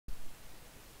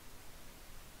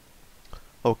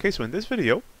Okay, so in this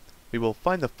video, we will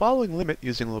find the following limit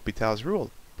using L'Hopital's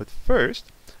rule. But first,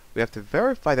 we have to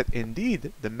verify that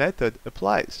indeed the method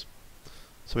applies.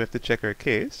 So we have to check our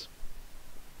case.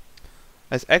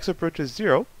 As x approaches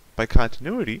 0, by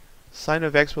continuity, sine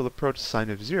of x will approach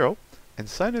sine of 0, and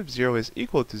sine of 0 is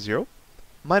equal to 0,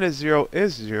 minus 0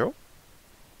 is 0,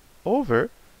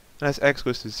 over, and as x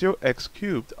goes to 0, x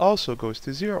cubed also goes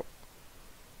to 0.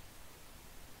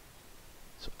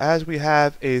 So as we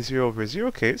have a 0 over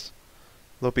 0 case,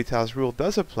 L'Hopital's rule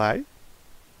does apply.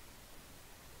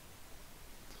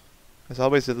 As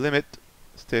always, the limit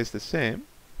stays the same.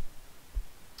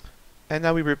 And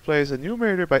now we replace the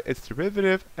numerator by its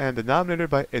derivative and the denominator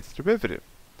by its derivative.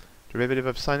 Derivative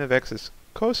of sine of x is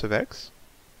cos of x,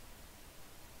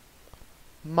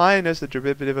 minus the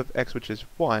derivative of x, which is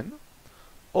 1,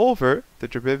 over the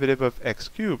derivative of x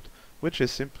cubed, which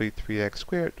is simply 3x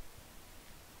squared.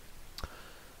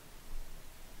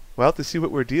 Well, to see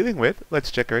what we're dealing with,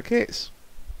 let's check our case.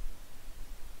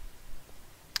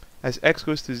 As x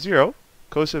goes to 0,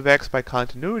 cos of x by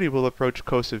continuity will approach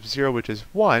cos of 0, which is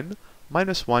 1,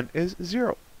 minus 1 is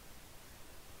 0.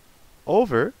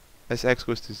 Over, as x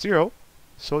goes to 0,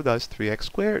 so does 3x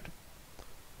squared.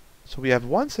 So we have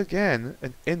once again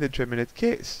an indeterminate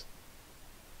case.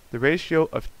 The ratio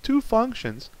of two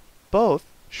functions both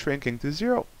shrinking to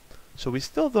 0. So we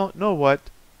still don't know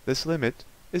what this limit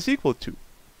is equal to.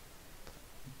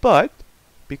 But,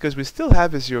 because we still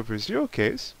have a 0 over 0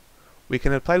 case, we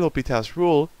can apply L'Hopital's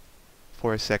rule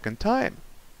for a second time.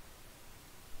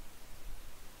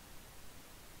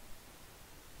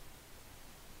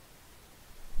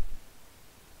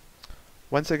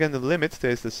 Once again, the limit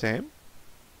stays the same.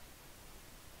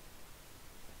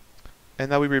 And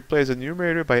now we replace the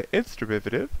numerator by its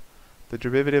derivative. The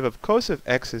derivative of cos of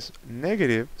x is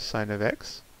negative sine of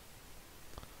x,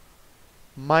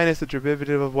 minus the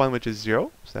derivative of 1, which is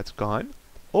 0, so that's gone,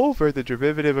 over the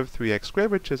derivative of 3x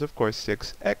squared, which is, of course,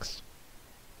 6x.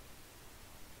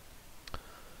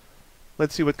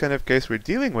 Let's see what kind of case we're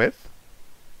dealing with.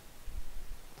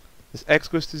 As x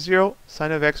goes to 0,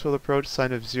 sine of x will approach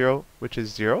sine of 0, which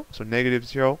is 0, so negative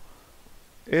 0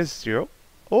 is 0,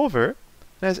 over,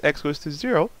 and as x goes to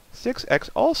 0, 6x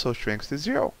also shrinks to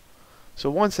 0. So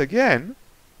once again,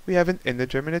 we have an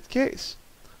indeterminate case.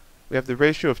 We have the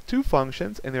ratio of two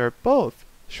functions, and they are both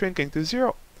shrinking to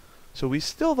 0. So we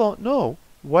still don't know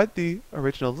what the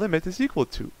original limit is equal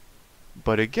to.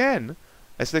 But again,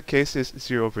 as the case is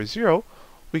 0 over 0,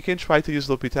 we can try to use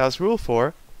L'Hopital's rule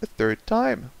for a third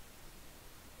time.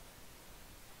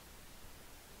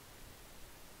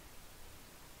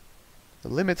 The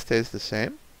limit stays the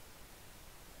same.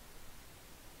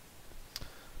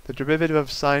 The derivative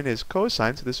of sine is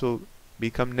cosine, so this will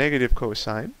become negative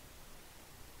cosine,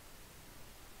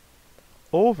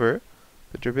 over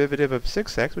the derivative of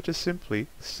 6x, which is simply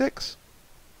 6.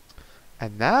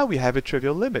 And now we have a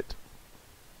trivial limit.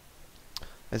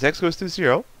 As x goes to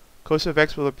 0, cos of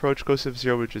x will approach cos of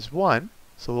 0, which is 1,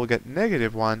 so we'll get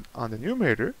negative 1 on the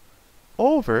numerator,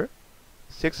 over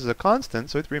 6 is a constant,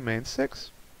 so it remains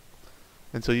 6.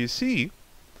 And so you see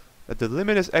that the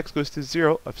limit as x goes to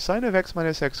 0 of sine of x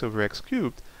minus x over x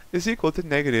cubed is equal to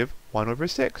negative 1 over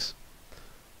 6.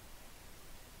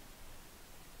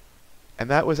 And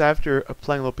that was after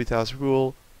applying L'Hopital's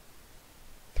rule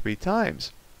 3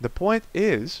 times. The point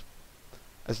is,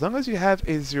 as long as you have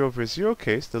a 0 over 0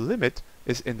 case, the limit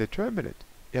is indeterminate.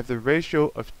 You have the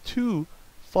ratio of two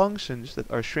functions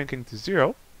that are shrinking to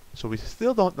 0, so we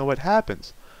still don't know what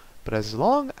happens. But as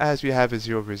long as you have a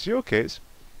 0 over 0 case,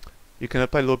 you can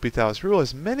apply L'Hopital's rule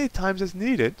as many times as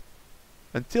needed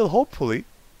until hopefully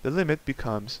the limit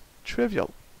becomes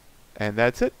trivial. And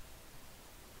that's it.